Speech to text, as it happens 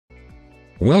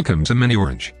Welcome to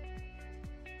miniOrange.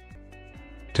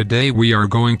 Today we are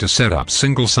going to set up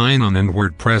single sign-on in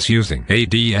WordPress using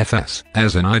ADFS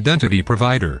as an identity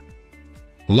provider.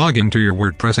 Log into your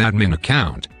WordPress admin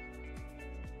account.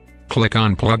 Click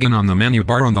on Plugin on the menu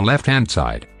bar on the left-hand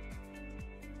side.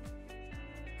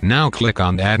 Now click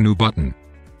on Add New button.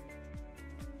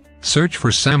 Search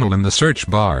for SAML in the search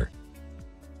bar.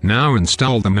 Now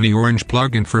install the miniOrange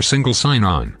plugin for single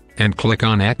sign-on, and click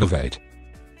on Activate.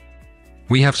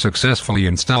 We have successfully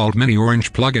installed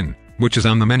miniOrange plugin, which is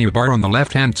on the menu bar on the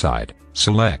left-hand side.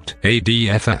 Select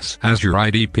ADFS as your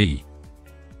IDP.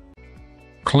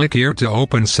 Click here to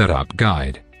open Setup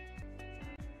Guide.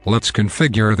 Let's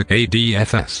configure the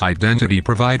ADFS identity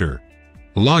provider.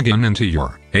 Log in into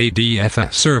your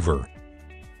ADFS server.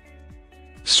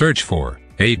 Search for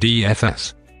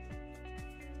ADFS.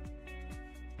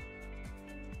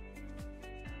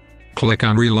 Click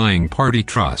on Relying Party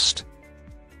Trust.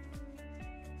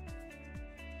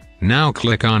 Now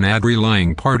click on Add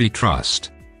Relying Party Trust.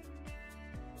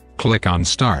 Click on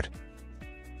Start.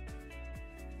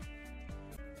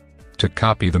 To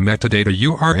copy the metadata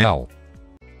URL,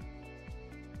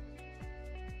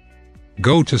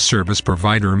 go to Service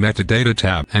Provider Metadata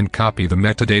tab and copy the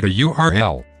metadata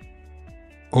URL.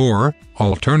 Or,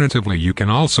 alternatively, you can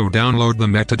also download the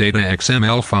metadata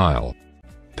XML file.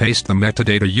 Paste the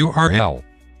metadata URL.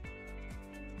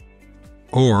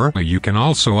 Or you can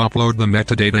also upload the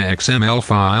metadata XML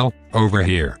file over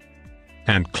here.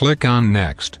 And click on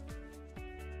Next.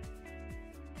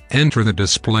 Enter the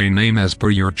display name as per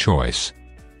your choice.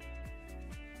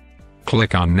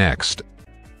 Click on Next.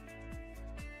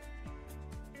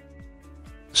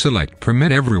 Select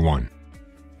Permit Everyone.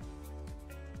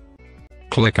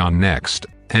 Click on Next,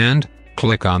 and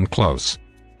click on Close.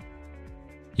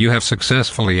 You have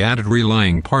successfully added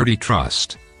Relying Party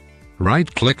Trust.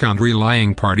 Right-click on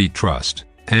Relying Party Trust,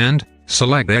 and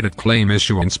select Edit Claim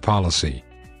Issuance Policy.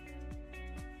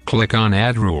 Click on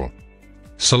Add Rule.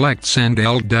 Select Send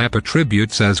LDAP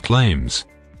Attributes as Claims.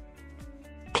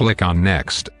 Click on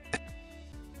Next.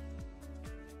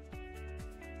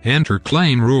 Enter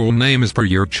claim rule name as per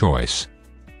your choice.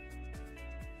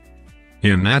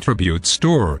 In Attribute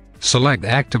Store, select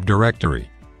Active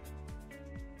Directory.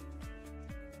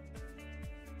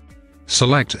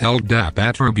 Select LDAP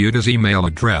attribute as email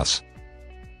address.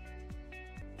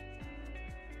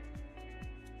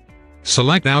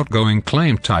 Select outgoing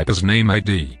claim type as name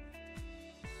ID.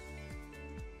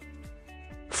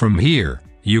 From here,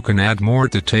 you can add more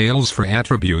details for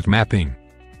attribute mapping.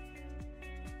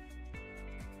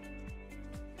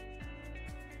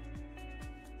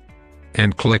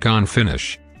 And click on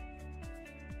Finish.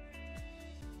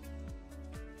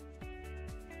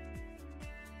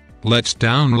 Let's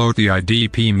download the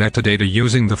IDP metadata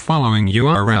using the following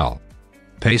URL.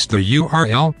 Paste the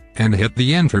URL, and hit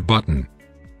the Enter button.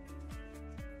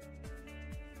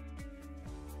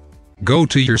 Go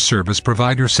to your Service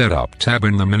Provider Setup tab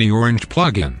in the miniOrange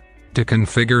plugin. To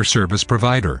configure Service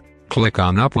Provider, click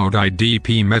on Upload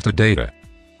IDP Metadata.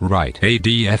 Write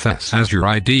ADFS as your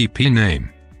IDP name.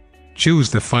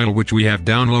 Choose the file which we have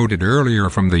downloaded earlier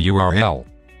from the URL.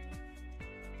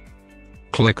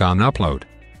 Click on Upload.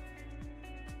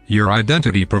 Your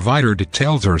identity provider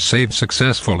details are saved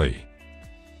successfully.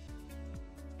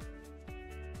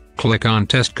 Click on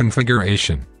Test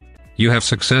Configuration. You have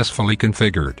successfully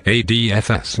configured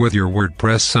ADFS with your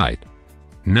WordPress site.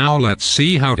 Now let's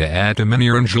see how to add a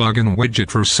miniOrange login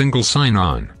widget for single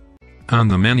sign-on. On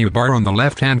the menu bar on the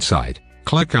left-hand side,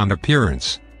 click on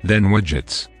Appearance, then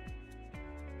Widgets.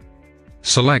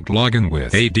 Select Login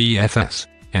with ADFS,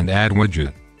 and add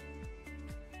widget.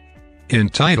 In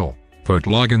Title, put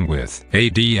Login with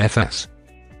ADFS.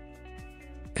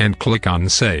 And click on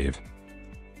Save.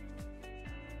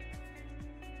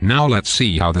 Now let's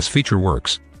see how this feature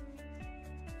works.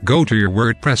 Go to your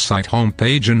WordPress site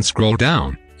homepage and scroll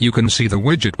down. You can see the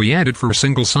widget we added for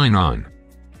single sign-on.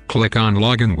 Click on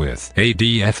Login with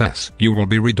ADFS. You will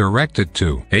be redirected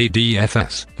to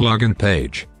ADFS login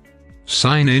page.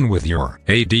 Sign in with your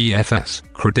ADFS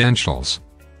credentials.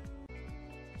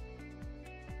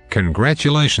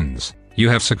 Congratulations! You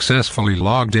have successfully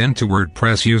logged into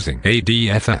WordPress using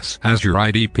ADFS as your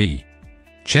IDP.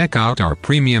 Check out our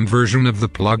premium version of the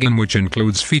plugin, which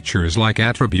includes features like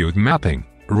attribute mapping,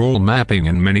 role mapping,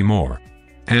 and many more.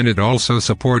 And it also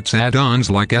supports add-ons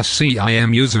like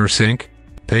SCIM user sync,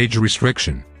 page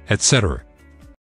restriction, etc.